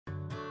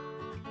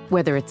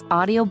Whether it's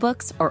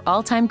audiobooks or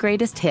all-time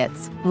greatest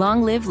hits,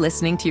 long live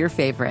listening to your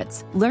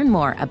favorites. Learn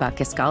more about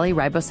Kisqali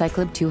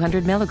Ribociclib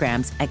 200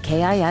 milligrams at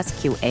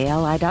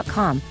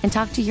KISQALI.com and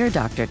talk to your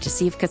doctor to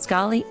see if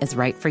Kisqali is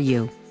right for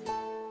you.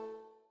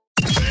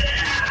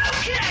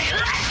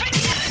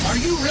 Are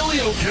you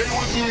really okay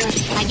with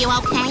this? Are you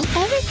okay?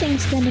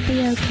 Everything's gonna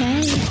be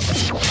okay.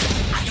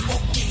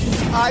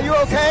 Are you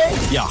okay?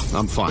 Yeah,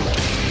 I'm fine.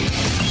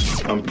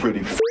 I'm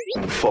pretty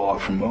far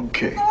from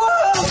okay.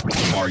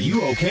 Are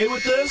you okay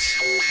with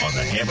this? On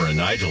the Hammer and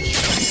Nigel Show.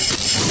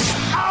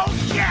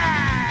 Oh,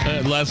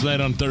 yeah! Last night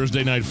on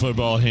Thursday Night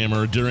Football,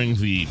 Hammer, during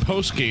the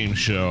post-game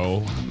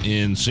show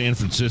in San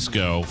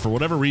Francisco, for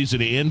whatever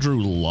reason,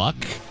 Andrew Luck,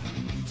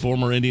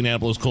 former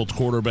Indianapolis Colts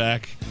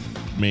quarterback,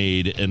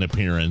 made an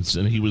appearance,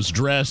 and he was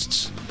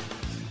dressed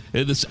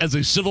as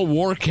a Civil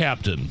War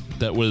captain.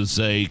 That was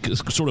a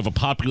sort of a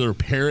popular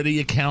parody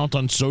account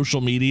on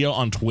social media,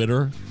 on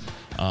Twitter.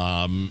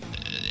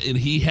 And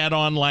he had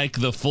on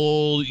like the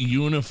full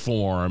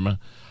uniform.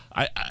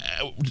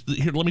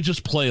 Here, let me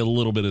just play a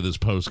little bit of this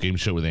post-game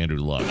show with Andrew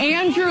Luck.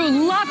 Andrew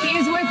Luck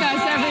is with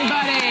us,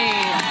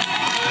 everybody.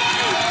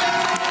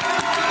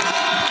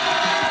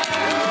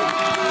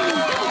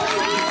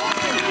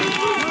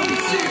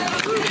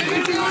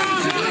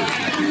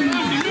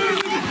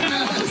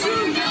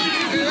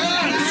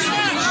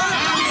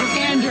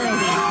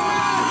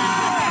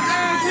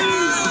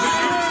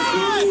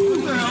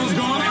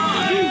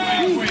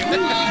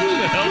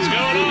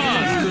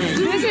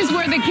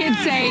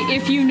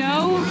 If you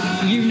know,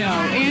 you know.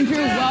 Andrew,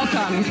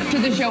 welcome to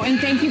the show, and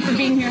thank you for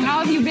being here. How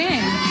have you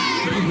been?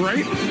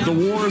 Great. The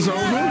war is over.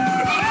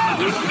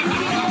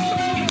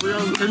 We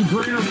are in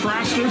greener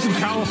pastures in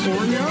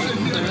California,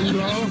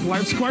 and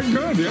life's quite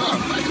good, yeah.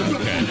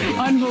 Okay.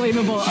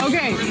 Unbelievable.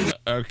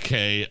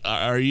 Okay.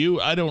 Are you...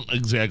 I don't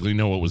exactly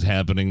know what was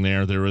happening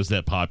there. There was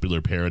that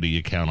popular parody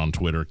account on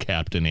Twitter,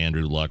 Captain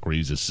Andrew Luck, where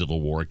he's a Civil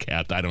War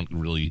cat. I don't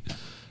really...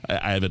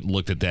 I haven't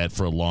looked at that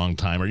for a long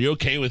time. Are you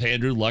okay with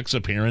Andrew Luck's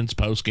appearance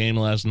post-game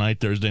last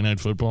night, Thursday Night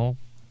Football?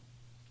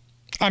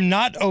 I'm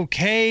not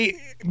okay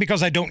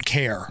because I don't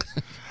care.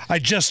 I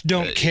just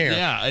don't care.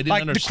 Yeah, I didn't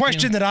understand. The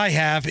question that I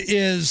have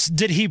is,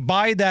 did he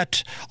buy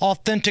that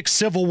authentic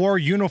Civil War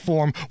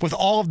uniform with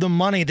all of the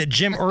money that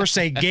Jim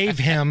Irsay gave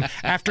him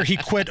after he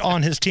quit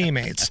on his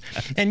teammates?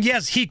 And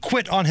yes, he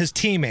quit on his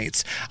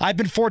teammates. I've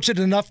been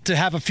fortunate enough to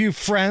have a few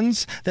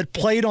friends that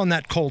played on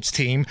that Colts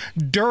team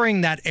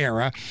during that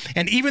era.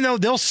 And even though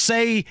they'll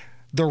say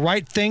the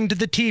right thing to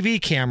the TV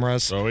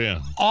cameras,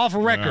 off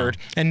record,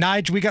 and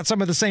Nigel, we got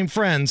some of the same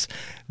friends,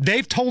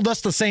 they've told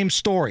us the same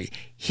story.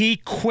 He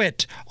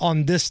quit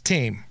on this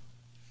team.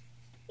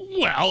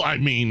 Well, I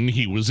mean,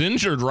 he was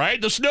injured, right?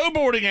 The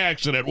snowboarding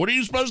accident. What are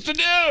you supposed to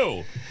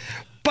do?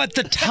 But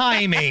the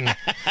timing,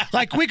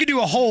 like we could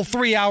do a whole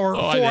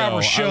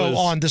 4-hour show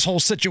on this whole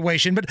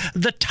situation, but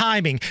the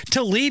timing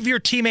to leave your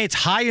teammates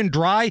high and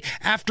dry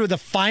after the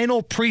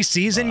final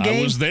preseason game.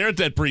 I was there at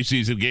that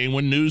preseason game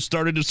when news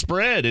started to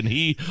spread, and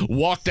he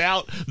walked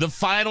out the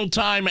final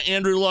time.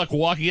 Andrew Luck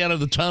walking out of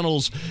the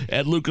tunnels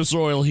at Lucas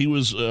Oil, he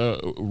was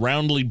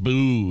roundly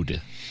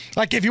booed.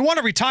 Like, if you want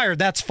to retire,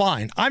 that's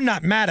fine. I'm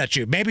not mad at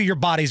you. Maybe your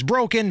body's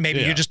broken.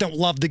 Maybe you just don't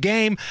love the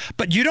game.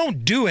 But you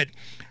don't do it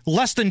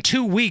less than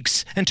 2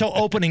 weeks until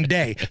opening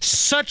day.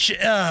 Such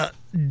a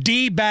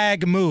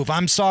D-bag move.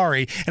 I'm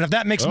sorry. And if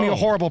that makes me a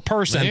horrible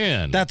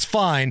person, that's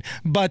fine.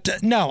 But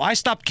no, I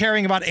stopped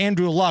caring about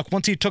Andrew Luck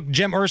once he took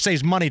Jim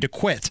Irsay's money to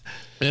quit.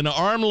 An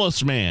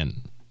armless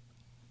man.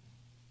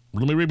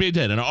 Let me repeat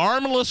that. An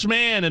armless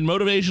man and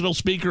motivational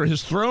speaker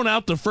has thrown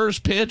out the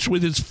first pitch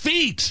with his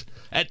feet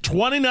at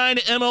 29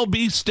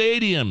 MLB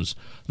stadiums,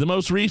 the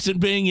most recent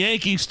being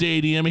Yankee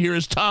Stadium. Here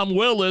is Tom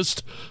Willis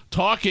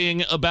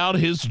talking about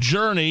his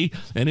journey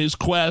and his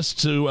quest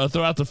to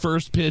throw out the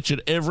first pitch at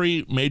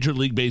every Major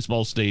League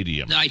Baseball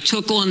stadium. I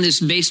took on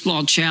this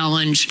baseball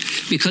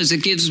challenge because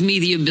it gives me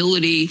the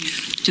ability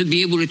to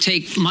be able to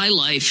take my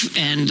life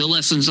and the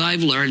lessons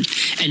I've learned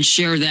and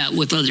share that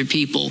with other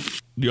people.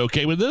 You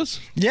okay with this?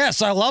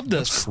 Yes, I love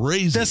this. That's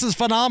crazy. This is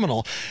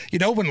phenomenal. You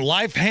know, when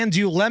life hands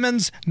you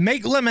lemons,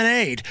 make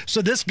lemonade.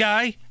 So this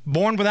guy,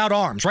 born without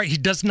arms, right? He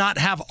does not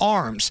have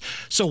arms.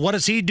 So what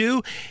does he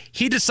do?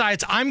 He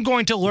decides, I'm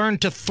going to learn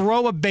to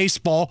throw a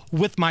baseball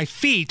with my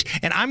feet,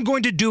 and I'm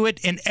going to do it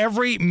in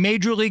every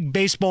Major League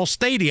Baseball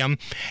stadium,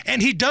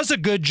 and he does a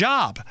good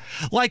job.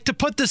 Like, to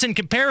put this in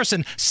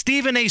comparison,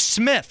 Stephen A.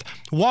 Smith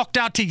walked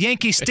out to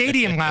Yankee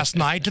Stadium last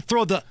night to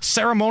throw the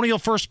ceremonial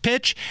first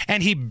pitch,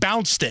 and he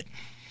bounced it.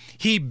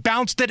 He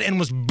bounced it and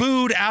was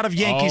booed out of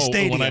Yankee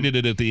Stadium. When I did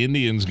it at the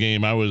Indians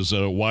game, I was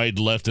wide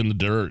left in the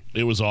dirt.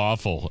 It was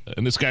awful.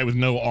 And this guy with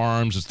no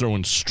arms is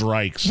throwing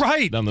strikes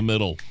down the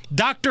middle.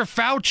 Dr.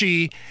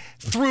 Fauci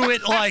threw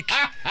it like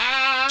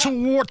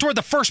toward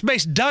the first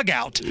base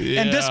dugout.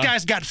 Yeah. And this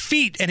guy's got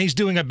feet, and he's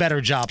doing a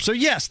better job. So,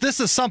 yes, this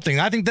is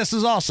something. I think this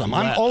is awesome.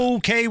 I'm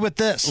okay with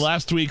this.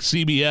 Last week,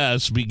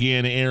 CBS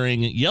began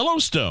airing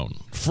Yellowstone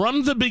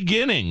from the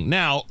beginning.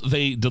 Now,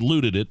 they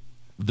diluted it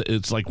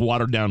it's like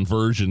watered down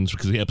versions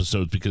because the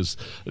episodes because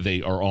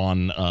they are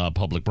on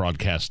public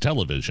broadcast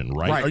television,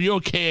 right? Are you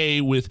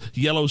okay with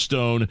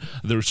Yellowstone?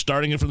 They're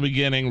starting it from the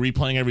beginning,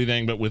 replaying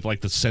everything, but with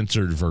like the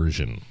censored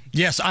version.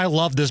 Yes, I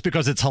love this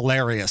because it's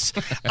hilarious.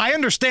 I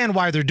understand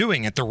why they're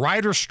doing it. The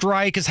writer's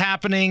strike is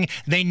happening.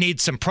 They need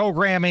some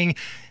programming.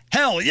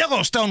 Hell,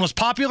 Yellowstone was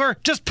popular.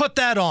 Just put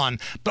that on.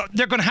 But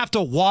they're going to have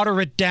to water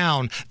it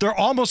down. They're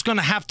almost going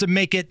to have to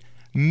make it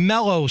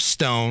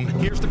Mellowstone.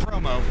 Here's the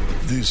promo.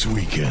 This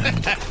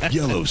weekend,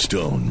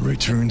 Yellowstone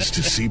returns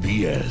to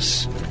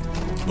CBS.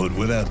 But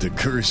without the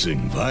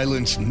cursing,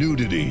 violence,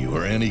 nudity,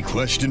 or any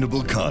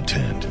questionable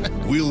content.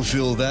 We'll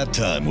fill that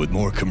time with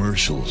more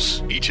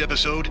commercials. Each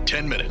episode,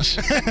 10 minutes.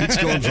 It's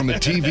going from a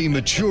TV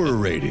mature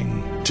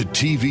rating to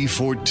TV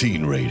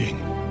 14 rating.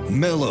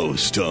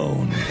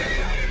 Mellowstone.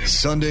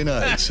 Sunday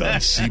nights on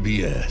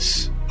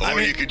CBS. Or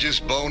you could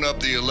just bone up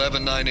the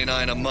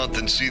 $11.99 a month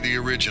and see the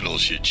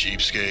originals, you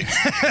cheapskate.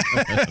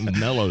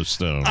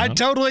 Mellowstone. I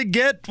totally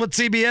get what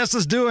CBS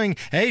is doing.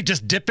 Hey,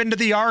 just dip into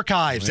the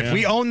archives. If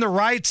we own the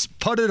rights,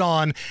 put it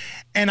on.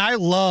 And I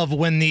love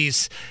when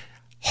these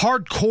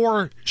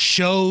hardcore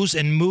shows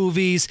and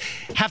movies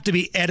have to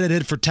be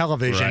edited for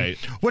television,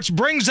 which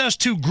brings us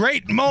to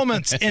great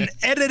moments in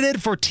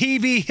edited for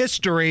TV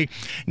history.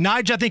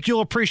 Nige, I think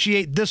you'll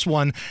appreciate this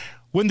one.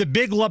 When The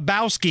Big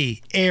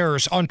Lebowski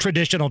airs on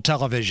traditional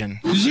television.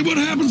 You see what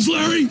happens,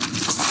 Larry? You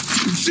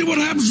see what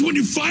happens when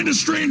you find a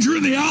stranger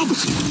in the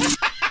Alps?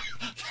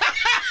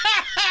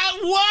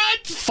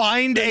 What?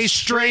 Find a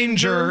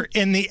stranger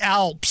in the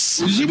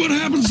Alps. You see what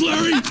happens,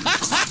 Larry? You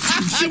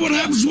see what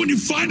happens when you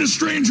find a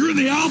stranger in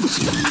the Alps?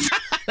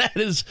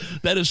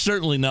 That is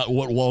certainly not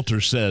what Walter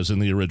says in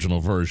the original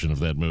version of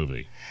that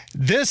movie.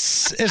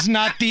 This is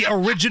not the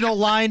original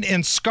line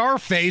in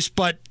Scarface,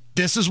 but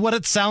this is what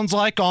it sounds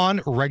like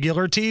on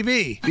regular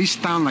TV. They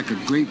sound like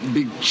a great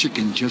big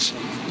chicken just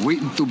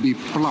waiting to be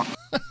plucked.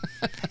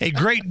 A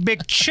great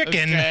big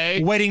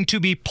chicken waiting to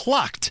be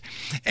plucked.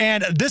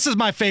 And this is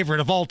my favorite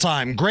of all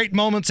time. Great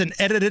moments in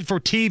edited for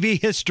TV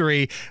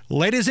history.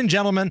 Ladies and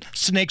gentlemen,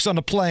 Snakes on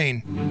a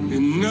Plane.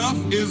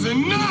 Enough is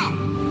enough.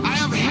 I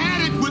have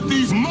had it with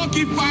these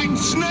monkey-fighting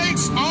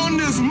snakes on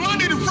this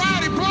Monday to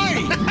Friday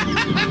plane.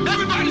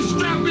 Everybody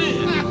strap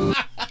in.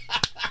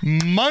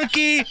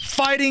 Monkey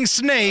fighting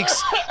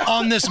snakes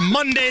on this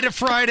Monday to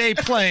Friday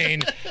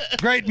plane.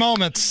 Great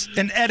moments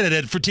in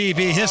edited for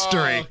TV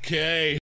history. Okay.